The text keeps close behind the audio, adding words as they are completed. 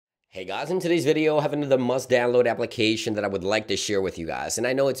Hey guys, in today's video, I have another must-download application that I would like to share with you guys. And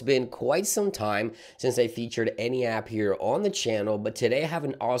I know it's been quite some time since I featured any app here on the channel, but today I have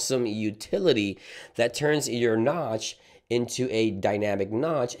an awesome utility that turns your notch into a dynamic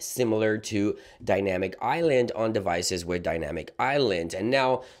notch similar to Dynamic Island on devices with Dynamic Island. And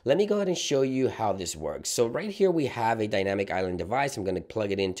now let me go ahead and show you how this works. So right here we have a Dynamic Island device. I'm going to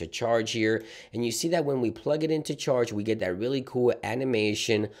plug it into charge here, and you see that when we plug it into charge, we get that really cool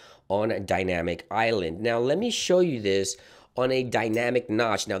animation on Dynamic Island. Now let me show you this on a dynamic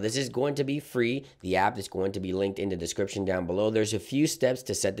notch. Now this is going to be free. The app is going to be linked in the description down below. There's a few steps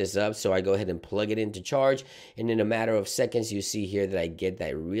to set this up, so I go ahead and plug it into charge, and in a matter of seconds you see here that I get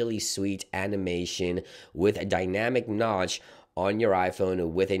that really sweet animation with a dynamic notch on your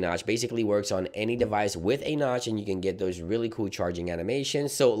iPhone with a notch. Basically works on any device with a notch, and you can get those really cool charging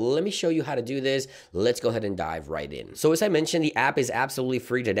animations. So let me show you how to do this. Let's go ahead and dive right in. So as I mentioned, the app is absolutely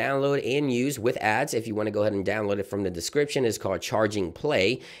free to download and use with ads. If you want to go ahead and download it from the description, it's called Charging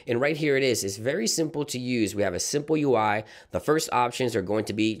Play, and right here it is. It's very simple to use. We have a simple UI. The first options are going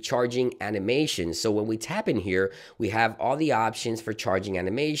to be charging animations. So when we tap in here, we have all the options for charging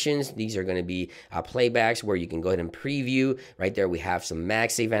animations. These are going to be playbacks where you can go ahead and preview. Right there we have some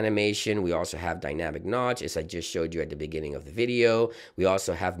MagSafe animation. We also have dynamic notch, as I just showed you at the beginning of the video. We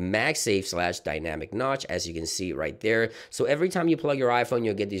also have MagSafe / dynamic notch, as you can see right there. So every time you plug your iPhone,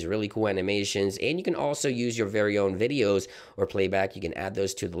 you'll get these really cool animations, and you can also use your very own videos or playback. You can add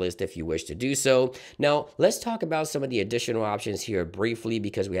those to the list if you wish to do so. Now let's talk about some of the additional options here briefly,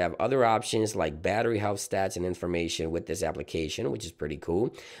 because we have other options like battery health stats and information with this application, which is pretty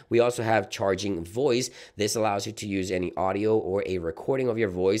cool. We also have charging voice. This allows you to use any audio or a recording of your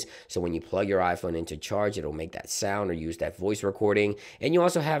voice. So when you plug your iPhone into charge, it'll make that sound or use that voice recording. And you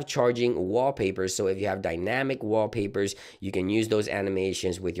also have charging wallpapers. So if you have dynamic wallpapers, you can use those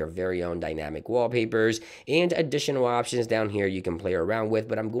animations with your very own dynamic wallpapers, and additional options down here you can play around with.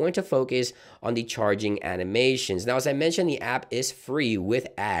 But I'm going to focus on the charging animations. Now, as I mentioned, the app is free with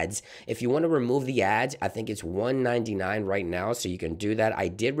ads. If you want to remove the ads, I think it's $1.99 right now, so you can do that. I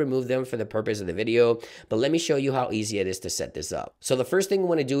did remove them for the purpose of the video, but let me show you how easy it is to set this up. So the first thing you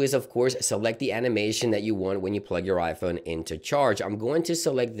want to do is, of course, select the animation that you want when you plug your iPhone into charge. I'm going to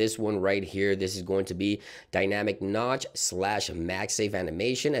select this one right here. This is going to be dynamic notch / MagSafe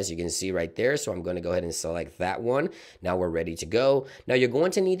animation, as you can see right there. So I'm going to go ahead and select that one. Now we're ready to go. Now you're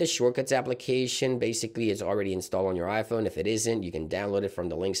going to need the shortcuts application. Basically, it's already installed on your iPhone. If it isn't, you can download it from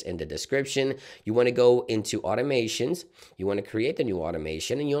the links in the description. You want to go into automations. You want to create the new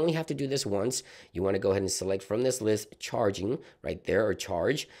automation, and you only have to do this once. You want to go ahead and select from this list charging right there, or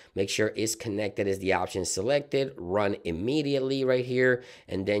charge. Make sure it's connected as the option selected. Run immediately right here,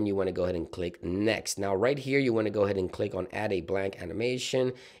 and then you want to go ahead and click next. Now right here you want to go ahead and click on add a blank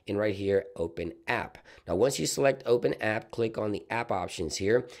animation, and right here open app. Now once you select open app, click on the app options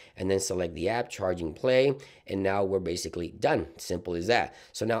here, and then select the app Charging Play, and now we're basically done. Simple as that.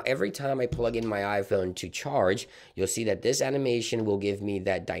 So now every time I plug in my iPhone to charge, you'll see that this animation will give me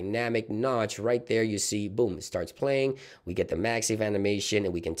that dynamic notch right there. You see, boom, it starts playing. We get the MagSafe animation,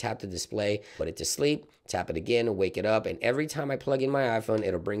 and we can tap the display, put it to sleep, tap it again, wake it up, and every time I plug in my iPhone,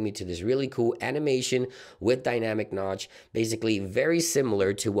 it'll bring me to this really cool animation with dynamic notch. Basically very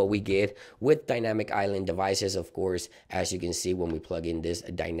similar to what we get with Dynamic Island devices, of course, as you can see when we plug in this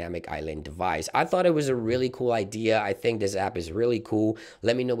Dynamic Island device. I thought it was a really cool idea. I think this app is really cool.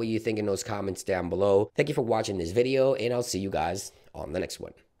 Let me know what you think in those comments down below. Thank you for watching this video, and I'll see you guys on the next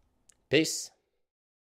one. Peace.